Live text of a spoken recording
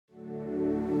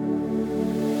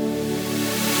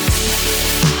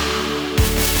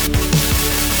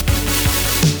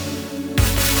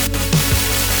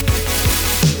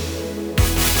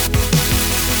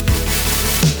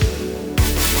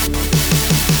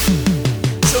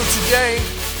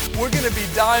going to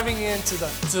be diving into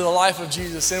the life of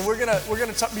Jesus, and we're going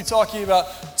to be talking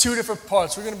about two different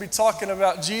parts. We're going to be talking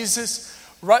about Jesus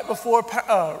right before,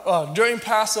 during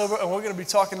Passover, and we're going to be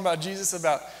talking about Jesus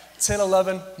about 10,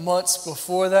 11 months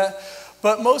before that.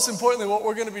 But most importantly, what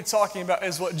we're going to be talking about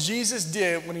is what Jesus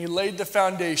did when he laid the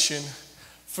foundation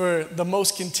for the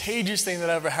most contagious thing that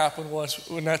ever happened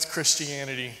when that's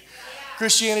Christianity.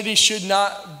 Christianity should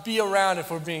not be around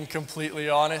if we're being completely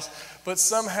honest, but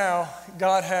somehow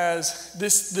God has,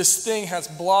 this thing has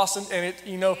blossomed, and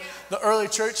the early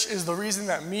church is the reason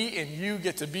that me and you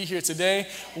get to be here today,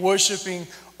 worshiping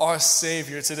our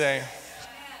Savior today.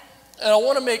 And I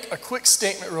want to make a quick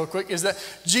statement real quick, is that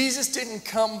Jesus didn't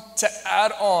come to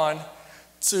add on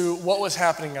to what was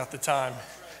happening at the time.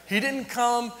 He didn't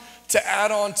come to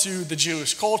add on to the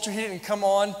Jewish culture. He didn't come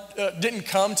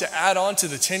to add on to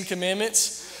the Ten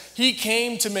Commandments. He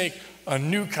came to make a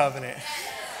new covenant.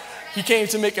 He came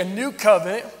to make a new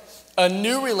covenant, a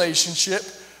new relationship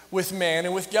with man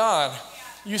and with God.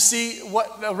 You see,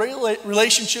 what the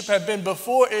relationship had been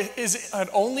before had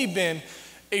only been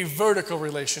a vertical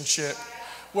relationship,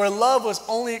 where love was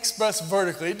only expressed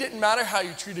vertically. It didn't matter how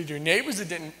you treated your neighbors. It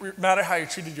didn't matter how you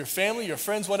treated your family, your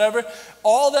friends, whatever.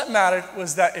 All that mattered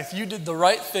was that if you did the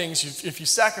right things, if you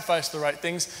sacrificed the right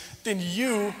things, then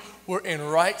you were in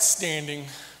right standing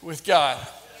with God.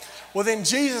 Well, then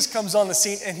Jesus comes on the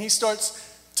scene and he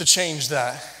starts to change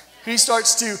that. He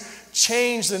starts to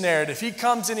change the narrative. He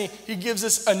comes and he gives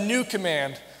us a new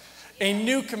command and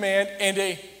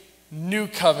a new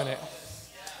covenant.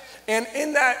 And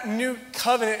in that new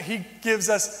covenant, he gives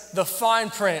us the fine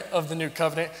print of the new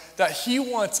covenant that he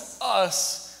wants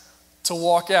us to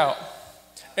walk out.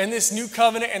 And this new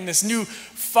covenant and this new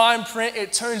fine print,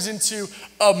 it turns into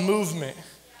a movement.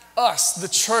 Us, the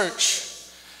church.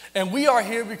 And we are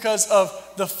here because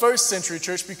of the first century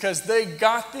church, because they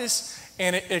got this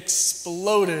and it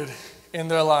exploded in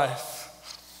their life.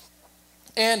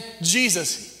 And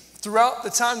Jesus, throughout the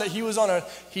time that he was on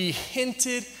earth, he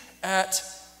hinted at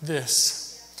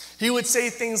this. He would say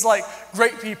things like,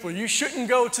 great people, you shouldn't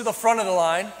go to the front of the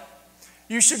line.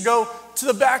 You should go to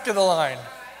the back of the line.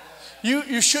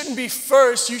 You shouldn't be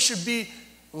first, you should be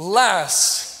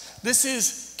last. This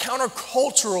is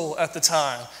countercultural at the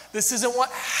time. This isn't what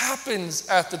happens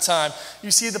at the time. You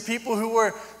see, the people who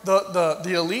were the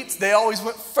elites, they always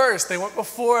went first. They went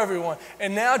before everyone.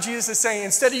 And now Jesus is saying,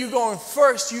 instead of you going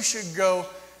first, you should go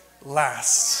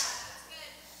last.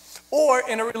 Or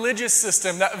in a religious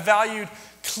system that valued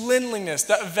cleanliness,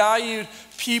 that valued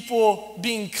people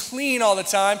being clean all the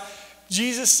time,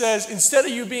 Jesus says, instead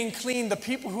of you being clean, the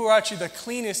people who are actually the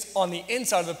cleanest on the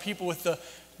inside are the people with the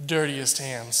dirtiest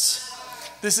hands.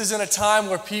 This is in a time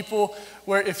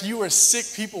where if you were sick,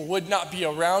 people would not be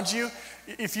around you.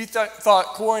 If you thought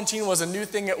quarantine was a new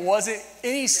thing, it wasn't.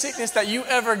 Any sickness that you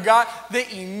ever got, they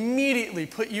immediately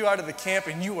put you out of the camp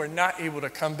and you were not able to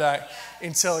come back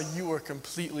until you were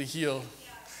completely healed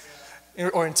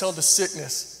or until the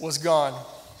sickness was gone.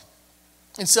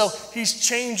 And so he's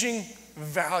changing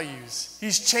values.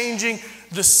 He's changing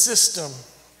the system.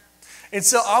 And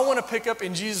so I want to pick up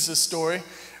in Jesus' story.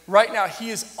 Right now,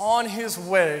 he is on his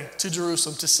way to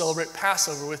Jerusalem to celebrate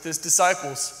Passover with his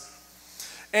disciples.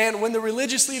 And when the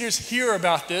religious leaders hear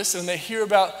about this and they hear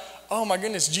about, oh my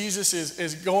goodness, Jesus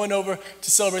is going over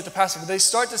to celebrate the Passover, they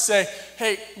start to say,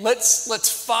 hey,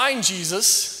 let's find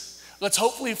Jesus. Let's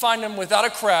hopefully find him without a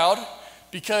crowd,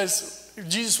 because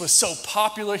Jesus was so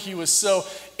popular. He was so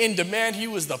in demand. He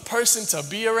was the person to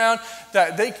be around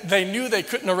that they knew they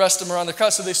couldn't arrest him around the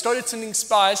crowd. So they started sending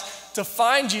spies to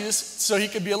find Jesus so he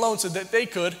could be alone so that they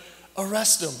could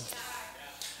arrest him.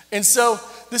 And so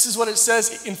this is what it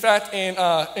says, in fact,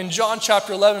 in John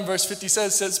chapter 11, verse 50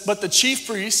 says, but the chief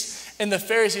priests and the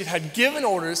Pharisees had given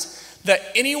orders that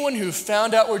anyone who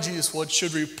found out where Jesus was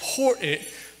should report it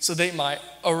so they might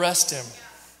arrest him.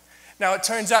 Now, it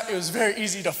turns out it was very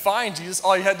easy to find Jesus.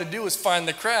 All you had to do was find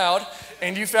the crowd,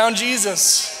 and you found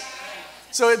Jesus.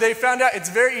 So they found out it's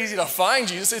very easy to find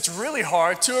Jesus. It's really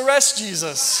hard to arrest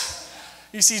Jesus.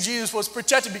 You see, Jesus was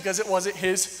protected because it wasn't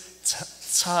his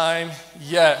time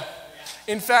yet.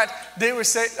 In fact, they were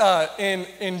saying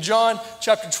in John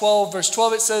chapter 12, verse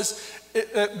 12, it says,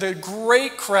 the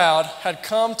great crowd had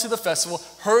come to the festival,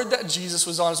 heard that Jesus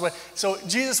was on his way. So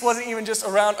Jesus wasn't even just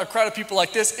around a crowd of people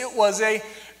like this. It was a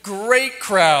great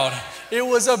crowd. It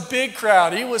was a big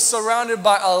crowd. He was surrounded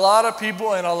by a lot of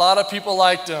people, and a lot of people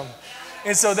liked him.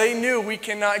 And so they knew we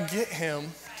cannot get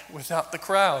him without the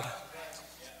crowd.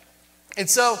 And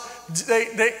so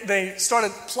they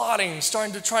started plotting,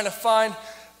 trying to find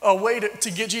a way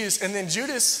to get Jesus. And then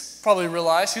Judas probably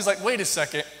realized, he's like, wait a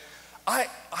second, I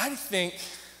think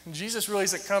Jesus really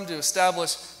hasn't come to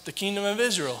establish the kingdom of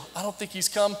Israel. I don't think he's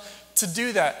come to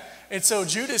do that. And so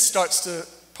Judas starts to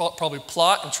probably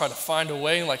plot and try to find a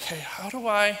way, like, hey, how do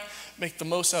I make the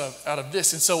most out of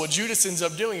this? And so what Judas ends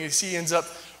up doing is he ends up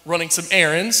running some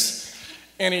errands,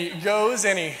 and he goes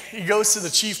to the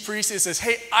chief priest and says,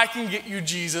 hey, I can get you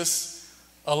Jesus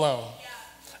alone.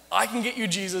 I can get you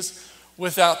Jesus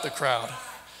without the crowd.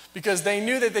 Because they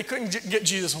knew that they couldn't get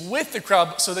Jesus with the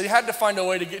crowd, so they had to find a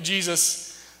way to get Jesus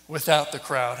without the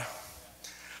crowd.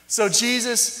 So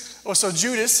Judas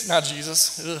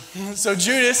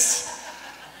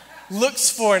looks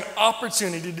for an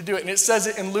opportunity to do it. And it says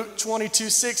it in Luke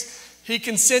 22:6, he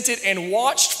consented and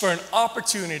watched for an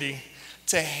opportunity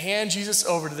to hand Jesus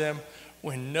over to them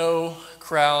when no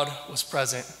crowd was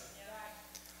present.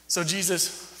 So Jesus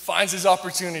finds his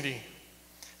opportunity.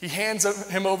 He hands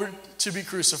him over to be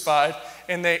crucified,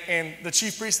 and the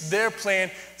chief priests, their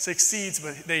plan succeeds,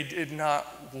 but they did not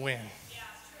win.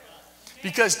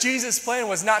 Because Jesus' plan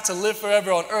was not to live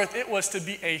forever on earth, it was to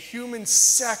be a human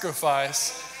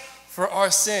sacrifice for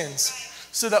our sins,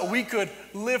 so that we could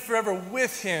live forever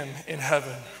with him in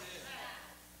heaven.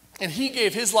 And he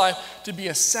gave his life to be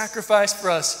a sacrifice for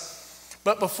us.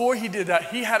 But before he did that,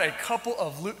 he had a couple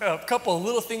of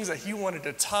little things that he wanted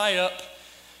to tie up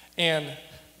and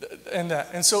that.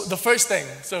 And so the first thing,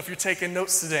 so if you're taking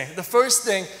notes today, the first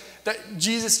thing that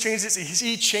Jesus changes is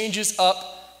he changes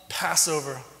up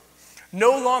Passover.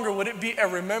 No longer would it be a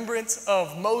remembrance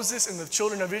of Moses and the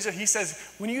children of Israel. He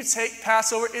says, when you take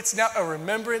Passover, it's now a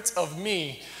remembrance of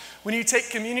me. When you take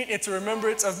communion, it's a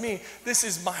remembrance of me. This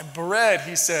is my bread,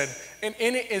 he said, and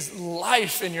in it is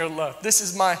life in your love. This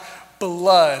is my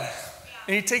blood.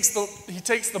 And he takes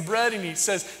the bread and he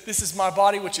says, this is my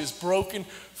body which is broken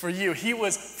for you. He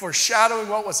was foreshadowing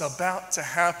what was about to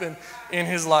happen in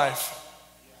his life.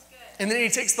 And then he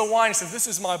takes the wine and says, this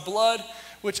is my blood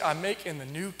which I make in the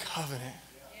new covenant.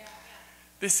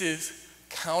 This is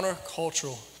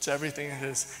countercultural to everything it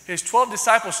is. His 12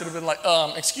 disciples should have been like,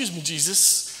 excuse me,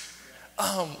 Jesus,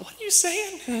 what are you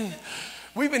saying?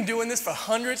 We've been doing this for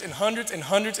hundreds and hundreds and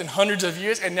hundreds and hundreds of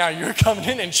years, and now you're coming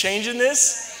in and changing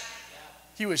this?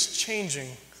 He was changing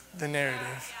the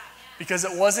narrative because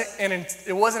it wasn't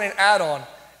an add-on,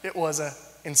 it was a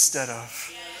instead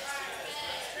of.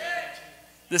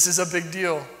 This is a big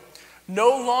deal. No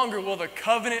longer will the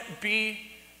covenant be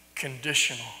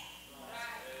conditional.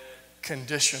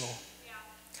 Conditional.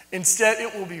 Instead,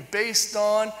 it will be based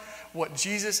on what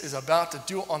Jesus is about to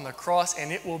do on the cross,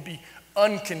 and it will be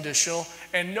unconditional.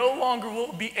 And no longer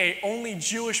will it be a only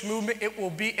Jewish movement, it will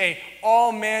be a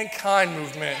all mankind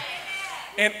movement.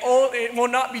 And it will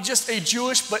not be just a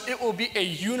Jewish, but it will be a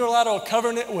unilateral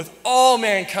covenant with all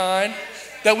mankind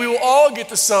that we will all get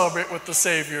to celebrate with the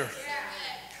Savior.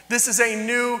 This is a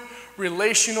new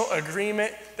relational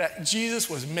agreement that Jesus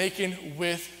was making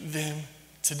with them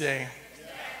today.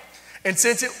 And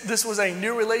since this was a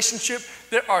new relationship,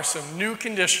 there are some new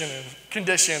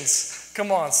conditions.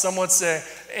 Come on, someone say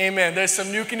amen. There's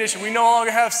some new conditions. We no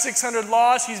longer have 600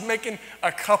 laws. He's making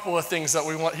a couple of things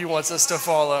that he wants us to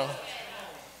follow.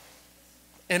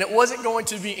 And it wasn't going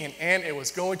to be an and, it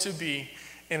was going to be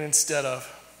an instead of.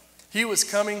 He was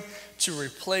coming to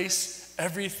replace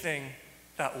everything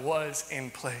that was in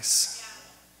place.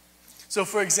 So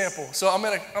for example, I'm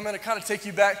gonna kind of take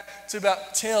you back to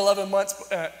about 10, 11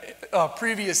 months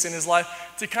previous in his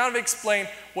life to kind of explain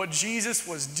what Jesus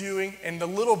was doing and the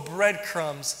little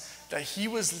breadcrumbs that he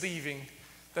was leaving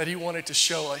that he wanted to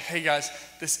show, like, hey guys,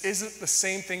 this isn't the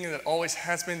same thing that always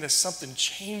has been. There's something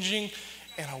changing,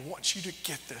 and I want you to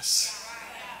get this.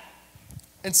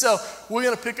 And so we're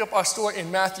going to pick up our story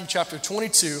in Matthew chapter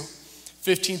 22,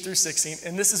 15 through 16,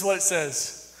 and this is what it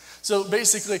says. So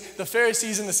basically, the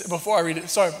Pharisees and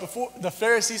the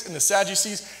Pharisees and the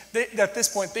Sadducees, at this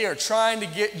point, they are trying to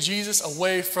get Jesus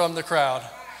away from the crowd.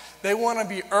 They want to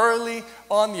be early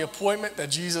on the appointment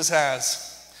that Jesus has.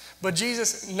 But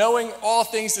Jesus, knowing all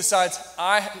things, has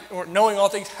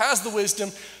the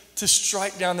wisdom to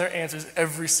strike down their answers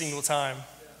every single time.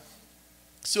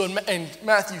 So in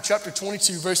Matthew chapter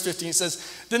 22, verse 15, it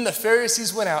says, then the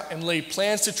Pharisees went out and laid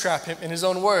plans to trap him in his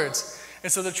own words.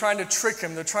 And so they're trying to trick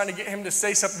him. They're trying to get him to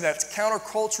say something that's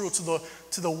countercultural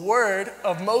to the word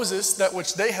of Moses, that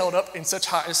which they held up in such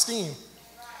high esteem.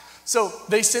 So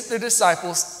they sent their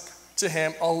disciples to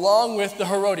him along with the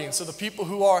Herodians. So the people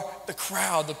who are the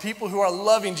crowd, the people who are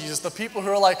loving Jesus, the people who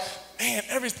are like, man,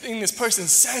 everything this person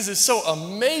says is so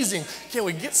amazing. Can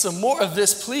we get some more of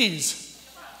this, please?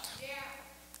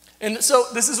 And so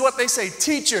this is what they say.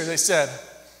 Teacher, they said,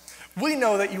 we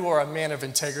know that you are a man of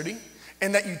integrity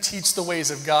and that you teach the ways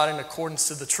of God in accordance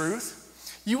to the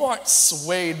truth. You aren't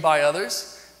swayed by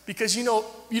others, because you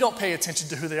don't pay attention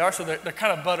to who they are, so they're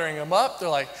kind of buttering them up. They're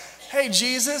like, hey,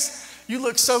 Jesus, you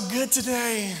look so good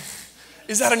today.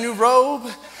 Is that a new robe?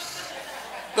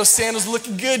 Those sandals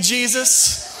looking good,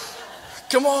 Jesus.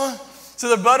 Come on. So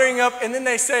they're buttering up, and then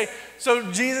they say,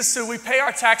 so Jesus, so we pay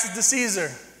our taxes to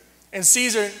Caesar. And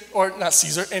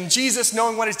and Jesus,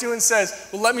 knowing what he's doing, says,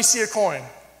 well, let me see a coin.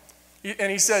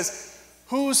 And he says,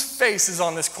 whose face is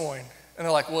on this coin? And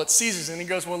they're like, well, it's Caesar's. And he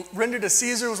goes, well, render to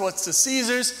Caesar's what's to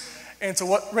Caesar's, and to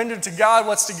what render to God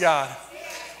what's to God.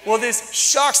 Well, this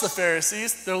shocks the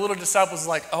Pharisees. Their little disciples are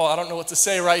like, oh, I don't know what to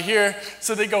say right here.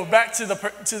 So they go back to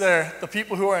the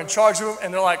people who are in charge of them,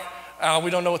 and they're like, oh,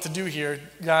 we don't know what to do here,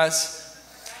 guys.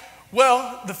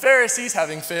 Well, the Pharisees,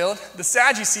 having failed, the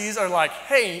Sadducees are like,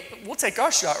 hey, we'll take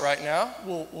our shot right now.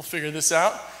 We'll figure this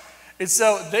out. And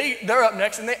so they're up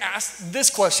next, and they ask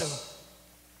this question.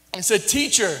 It said,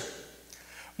 teacher,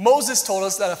 Moses told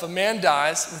us that if a man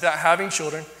dies without having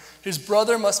children, his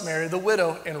brother must marry the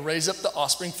widow and raise up the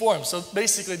offspring for him. So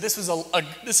basically, this is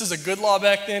a good law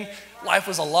back then. Life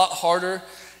was a lot harder.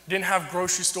 You didn't have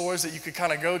grocery stores that you could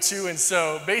kind of go to. And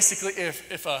so basically,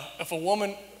 if a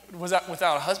woman was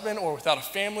without a husband or without a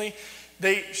family,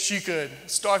 she could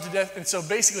starve to death. And so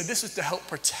basically, this was to help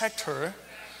protect her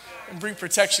and bring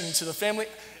protection to the family.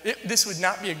 This would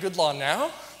not be a good law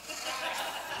now.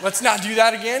 Let's not do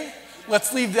that again.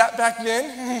 Let's leave that back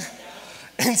then.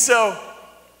 And so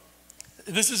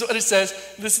this is what it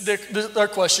says. This is their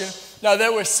question. Now,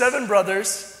 there were 7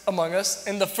 brothers among us,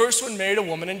 and the first one married a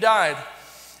woman and died.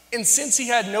 And since he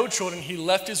had no children, he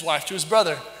left his wife to his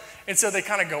brother. And so they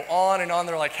kind of go on and on.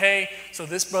 They're like, hey, so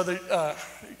this brother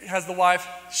has the wife,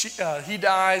 he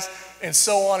dies, and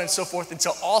so on and so forth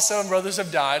until all 7 brothers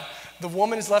have died. The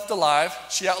woman is left alive.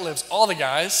 She outlives all the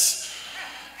guys.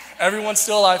 Everyone's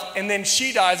still alive. And then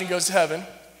she dies and goes to heaven.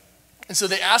 And so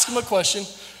they ask him a question.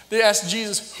 They ask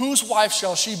Jesus, whose wife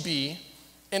shall she be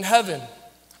in heaven?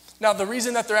 Now, the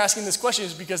reason that they're asking this question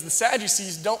is because the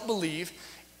Sadducees don't believe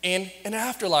in an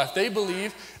afterlife. They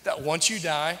believe that once you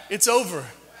die, it's over.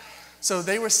 So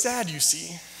they were sad, you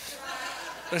see.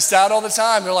 They're sad all the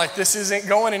time. They're like, this isn't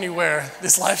going anywhere.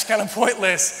 This life's kind of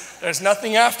pointless. There's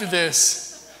nothing after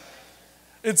this.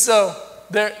 And so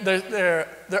they're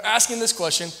asking this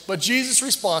question, but Jesus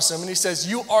responds to them and he says,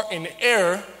 you are in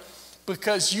error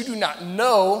because you do not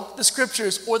know the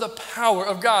scriptures or the power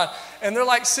of God. And they're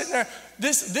like sitting there,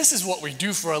 this is what we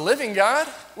do for a living, God,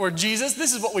 or Jesus,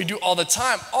 this is what we do all the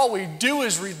time. All we do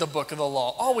is read the book of the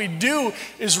law. All we do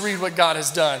is read what God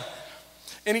has done.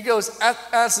 And he goes,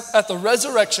 at the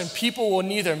resurrection, people will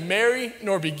neither marry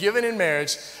nor be given in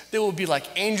marriage. They will be like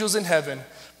angels in heaven.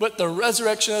 But the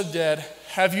resurrection of the dead,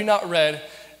 have you not read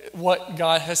what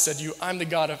God has said to you? I'm the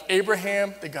God of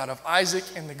Abraham, the God of Isaac,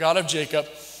 and the God of Jacob.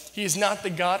 He is not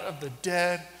the God of the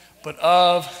dead, but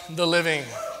of the living.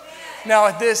 Now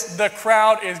at this, the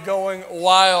crowd is going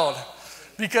wild.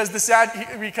 Because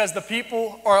the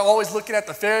people are always looking at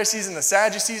the Pharisees and the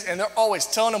Sadducees, and they're always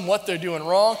telling them what they're doing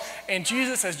wrong. And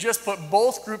Jesus has just put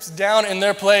both groups down in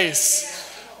their place.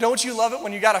 Don't you love it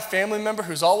when you got a family member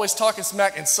who's always talking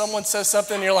smack and someone says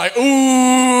something and you're like,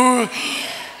 ooh.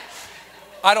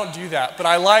 I don't do that, but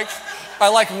I like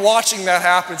watching that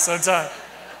happen sometimes.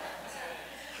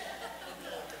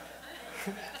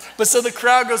 But so the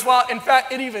crowd goes wild. In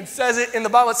fact, it even says it in the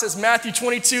Bible. It says Matthew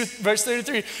 22, verse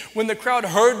 33. When the crowd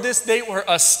heard this, they were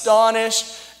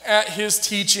astonished at his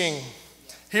teaching.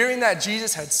 Hearing that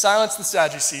Jesus had silenced the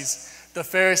Sadducees, the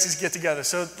Pharisees get together.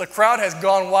 So the crowd has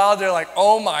gone wild. They're like,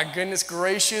 oh my goodness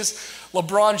gracious.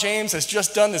 LeBron James has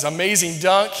just done this amazing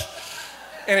dunk.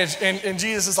 And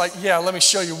Jesus is like, yeah, let me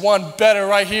show you one better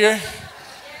right here.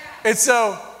 And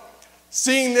so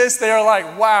seeing this, they are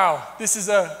like, wow, this is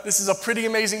a pretty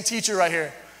amazing teacher right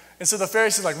here. And so the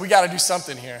Pharisees are like, we got to do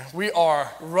something here. We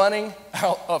are running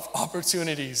out of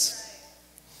opportunities.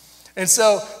 And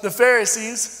so the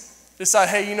Pharisees decide,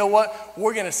 hey, you know what?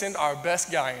 We're going to send our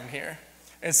best guy in here.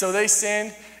 And so they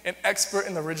send an expert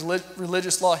in the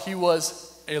religious law. He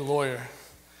was a lawyer.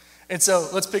 And so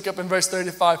let's pick up in verse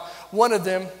 35. One of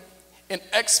them, an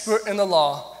expert in the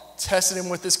law, tested him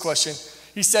with this question.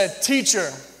 He said, teacher,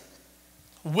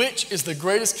 which is the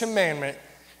greatest commandment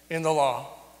in the law?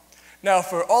 Now,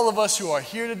 for all of us who are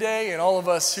here today and all of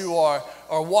us who are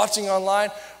watching online,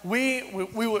 we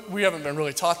haven't been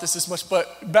really taught this much,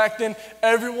 but back then,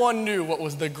 everyone knew what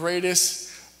was the greatest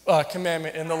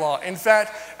commandment in the law. In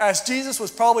fact, as Jesus was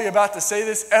probably about to say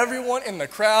this, everyone in the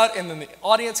crowd and in the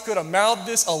audience could have mouthed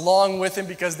this along with him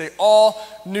because they all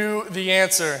knew the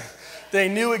answer. They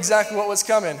knew exactly what was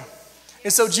coming.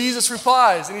 And so Jesus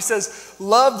replies, and he says,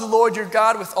 love the Lord your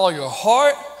God with all your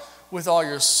heart, with all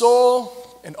your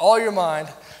soul, in all your mind.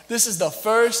 This is the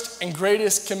first and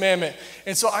greatest commandment.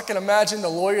 And so I can imagine the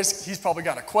lawyers, he's probably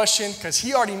got a question because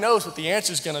he already knows what the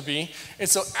answer is going to be. And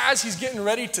so as he's getting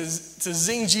ready to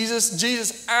zing Jesus,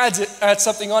 Jesus adds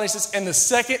something on. He says, and the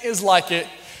second is like it,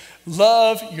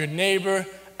 love your neighbor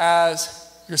as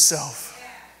yourself.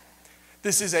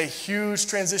 This is a huge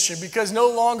transition because no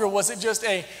longer was it just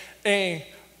a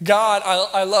God,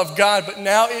 I love God, but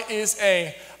now it is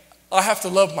I have to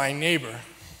love my neighbor.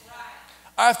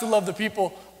 I have to love the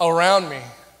people around me.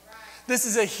 This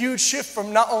is a huge shift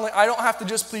from not only, I don't have to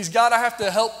just please God, I have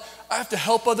to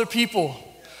help other people.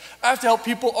 I have to help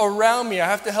people around me. I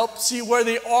have to help see where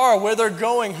they are, where they're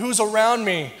going, who's around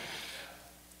me.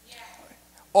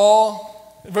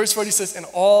 Verse 40 says, and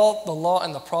all the law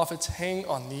and the prophets hang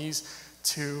on these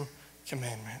 2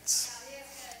 commandments.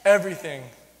 Everything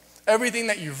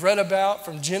that you've read about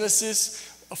from Genesis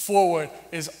forward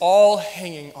is all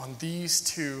hanging on these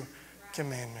 2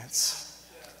 commandments.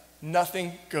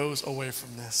 Nothing goes away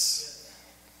from this.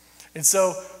 And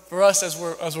so for us, as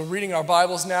we're reading our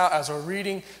Bibles now, as we're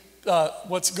reading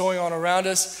what's going on around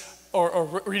us,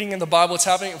 or reading in the Bible what's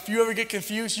happening, if you ever get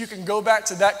confused, you can go back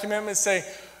to that commandment and say,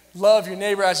 love your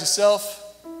neighbor as yourself.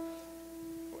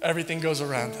 Everything goes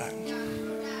around that.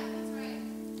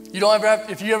 You don't ever have,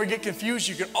 if you ever get confused,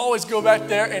 you can always go back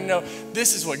there and know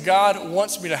this is what God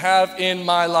wants me to have in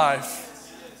my life.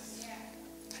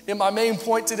 In my main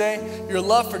point today, your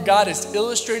love for God is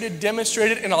illustrated,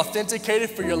 demonstrated, and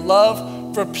authenticated for your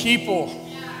love for people.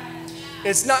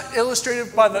 It's not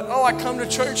illustrated by I come to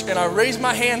church and I raise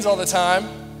my hands all the time.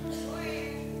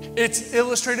 It's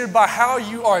illustrated by how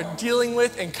you are dealing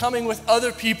with and coming with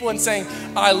other people and saying,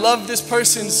 I love this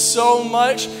person so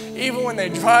much, even when they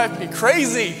drive me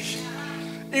crazy.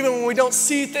 Even when we don't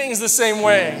see things the same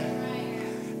way.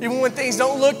 Even when things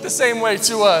don't look the same way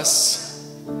to us.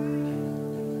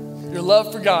 Your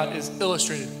love for God is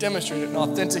illustrated, demonstrated, and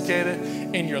authenticated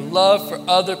in your love for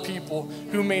other people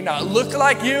who may not look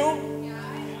like you,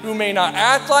 who may not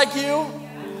act like you,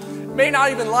 may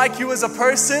not even like you as a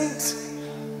person.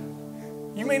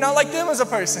 You may not like them as a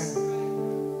person.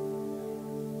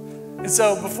 And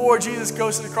so before Jesus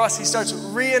goes to the cross, he starts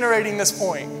reiterating this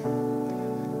point.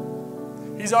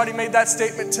 He's already made that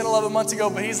statement 10, 11 months ago,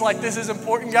 but he's like, this is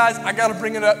important, guys. I got to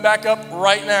bring it back up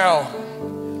right now.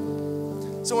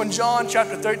 So in John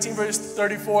chapter 13, verse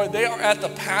 34, they are at the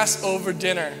Passover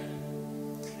dinner.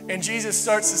 And Jesus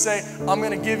starts to say, I'm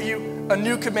going to give you a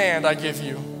new command I give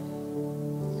you.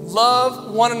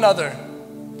 Love one another.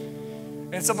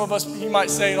 And some of us, he might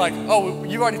say like, oh,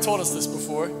 you already told us this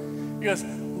before. He goes,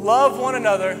 love one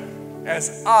another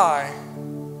as I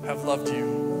have loved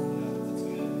you.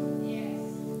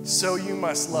 So you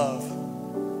must love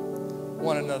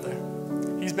one another.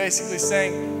 He's basically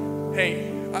saying,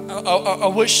 hey, I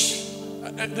wish,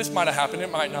 this might have happened,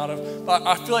 it might not have, but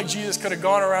I feel like Jesus could have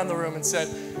gone around the room and said,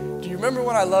 do you remember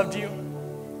when I loved you?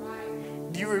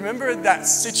 Do you remember that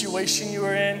situation you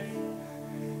were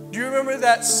in? Do you remember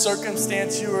that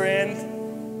circumstance you were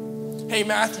in? Hey,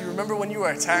 Matthew, remember when you were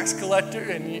a tax collector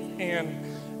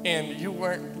and you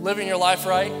weren't living your life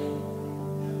right?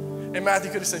 And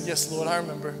Matthew could have said, yes, Lord, I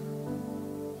remember.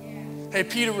 Hey,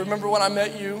 Peter, remember when I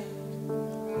met you?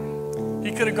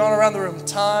 He could have gone around the room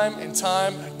time and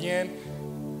time again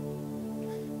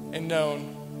and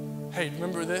known, hey,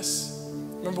 remember this?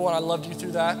 Remember when I loved you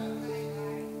through that?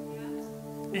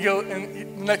 And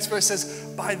the next verse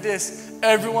says, by this,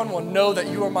 everyone will know that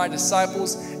you are my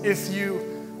disciples if you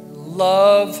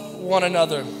love one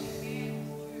another.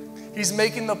 He's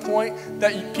making the point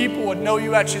that people would know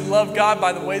you actually love God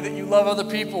by the way that you love other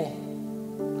people.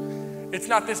 It's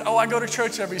not this, I go to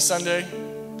church every Sunday.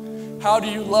 How do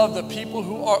you love the people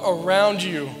who are around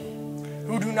you,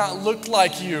 who do not look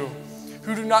like you,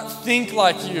 who do not think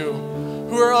like you,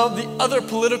 who are of the other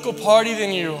political party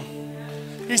than you?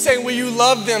 He's saying, will you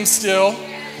love them still?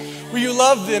 Will you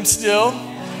love them still?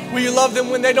 Will you love them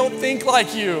when they don't think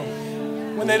like you?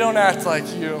 When they don't act like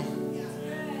you?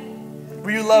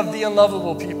 Will you love the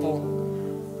unlovable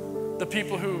people? The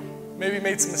people who maybe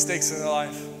made some mistakes in their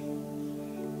life?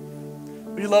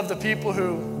 Will you love the people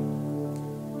who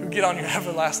get on your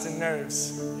everlasting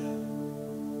nerves?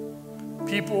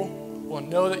 People will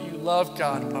know that you love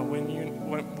God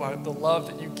by the love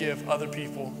that you give other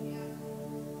people.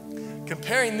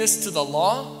 Comparing this to the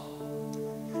law,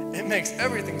 it makes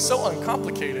everything so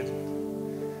uncomplicated.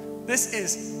 This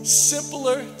is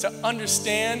simpler to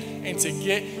understand and to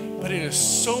get, but it is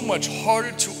so much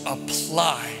harder to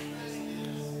apply.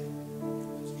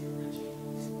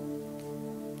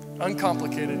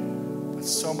 Uncomplicated, but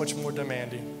so much more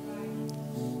demanding.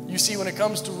 You see, when it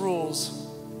comes to rules,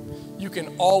 you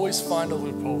can always find a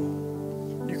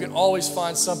loophole. You can always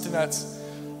find something that's,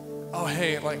 oh,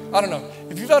 hey, like, I don't know.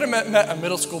 If you've ever met a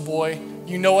middle school boy,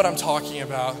 you know what I'm talking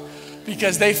about.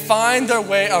 Because they find their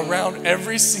way around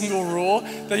every single rule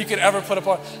that you could ever put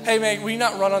upon. Hey, man, will you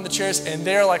not run on the chairs? And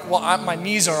they're like, well, my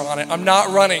knees are on it. I'm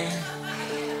not running.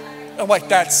 I'm like,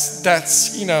 that's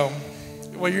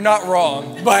well, you're not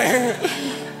wrong. But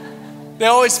they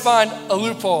always find a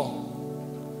loophole.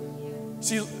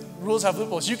 See, rules have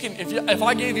loopholes. You can, if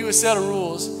I gave you a set of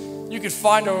rules, you could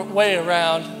find a way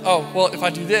around, oh, well, if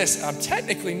I do this, I'm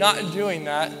technically not doing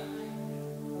that.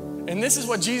 And this is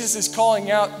what Jesus is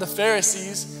calling out the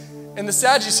Pharisees and the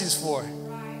Sadducees for.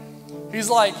 He's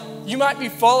like, you might be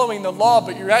following the law,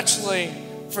 but you're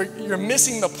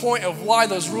missing the point of why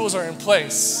those rules are in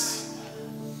place.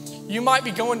 You might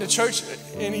be going to church,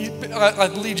 and I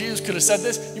believe Jesus could have said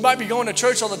this, you might be going to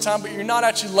church all the time, but you're not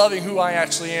actually loving who I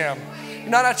actually am. You're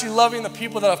not actually loving the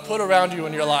people that I've put around you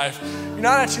in your life. You're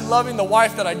not actually loving the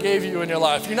wife that I gave you in your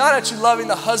life. You're not actually loving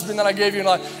the husband that I gave you in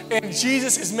your life. And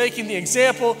Jesus is making the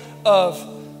example of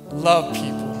love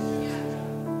people.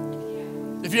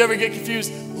 If you ever get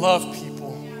confused, love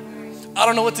people. I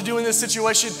don't know what to do in this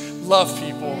situation, love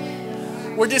people.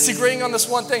 We're disagreeing on this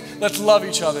one thing, let's love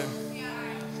each other.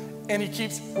 And he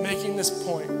keeps making this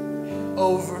point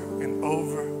over and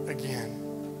over again.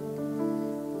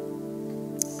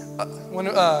 When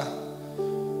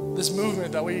this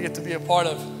movement that we get to be a part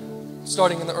of,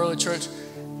 starting in the early church,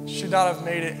 should not have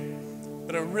made it,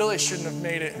 but it really shouldn't have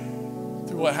made it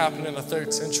through what happened in the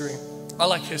 3rd century. I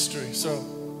like history,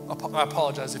 so I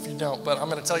apologize if you don't, but I'm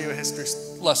going to tell you a history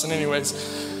lesson anyways.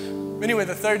 Anyway,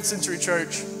 the 3rd century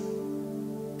church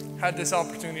had this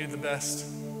opportunity the best.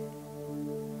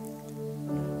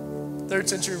 3rd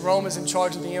century Rome is in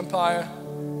charge of the empire,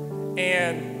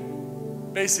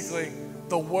 and basically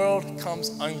the world comes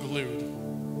unglued.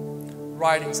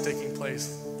 Rioting's taking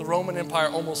place. The Roman Empire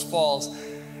almost falls.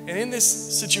 And in this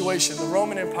situation, the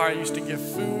Roman Empire used to give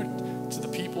food to the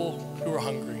people who were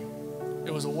hungry.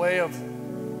 It was a way of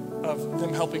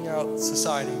them helping out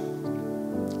society.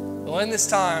 Well, in this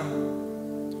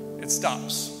time, it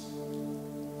stops.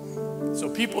 So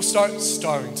people start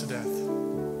starving to death.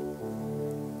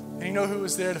 And you know who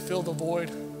was there to fill the void?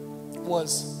 It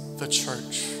was the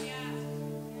church.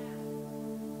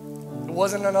 It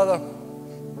wasn't another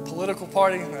political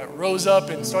party that rose up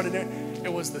and started doing.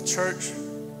 It was the church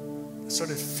that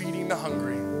started feeding the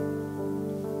hungry.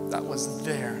 That was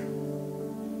there.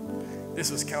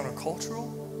 This was countercultural.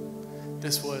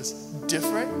 This was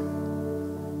different.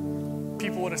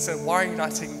 People would have said, why are you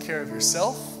not taking care of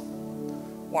yourself?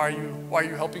 Why are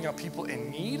you helping out people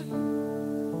in need?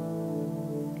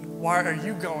 Why are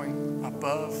you going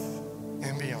above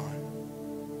and beyond?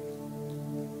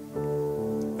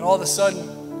 And all of a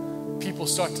sudden, people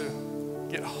start to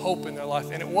get hope in their life.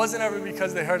 And it wasn't ever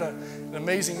because they heard an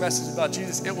amazing message about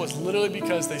Jesus. It was literally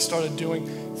because they started doing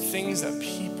things that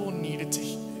people needed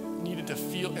to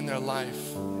feel in their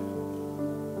life.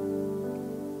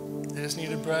 They just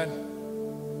needed bread.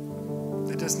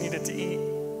 They just needed to eat.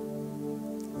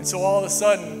 And so all of a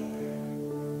sudden,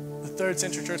 the 3rd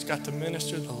century church got to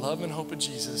minister the love and hope of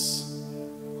Jesus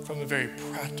from a very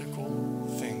practical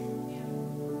thing.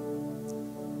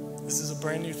 This is a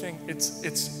brand new thing.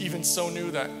 It's even so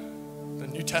new that the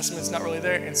New Testament's not really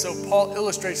there. And so Paul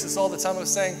illustrates this all the time of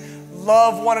saying,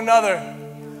 love one another.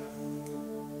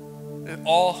 It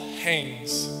all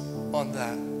hangs on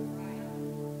that.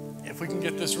 If we can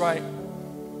get this right,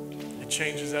 it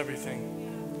changes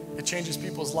everything. It changes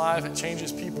people's lives. It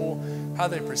changes people, how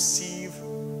they perceive.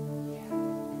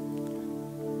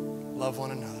 Love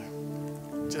one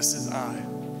another, just as I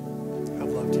have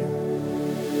loved you.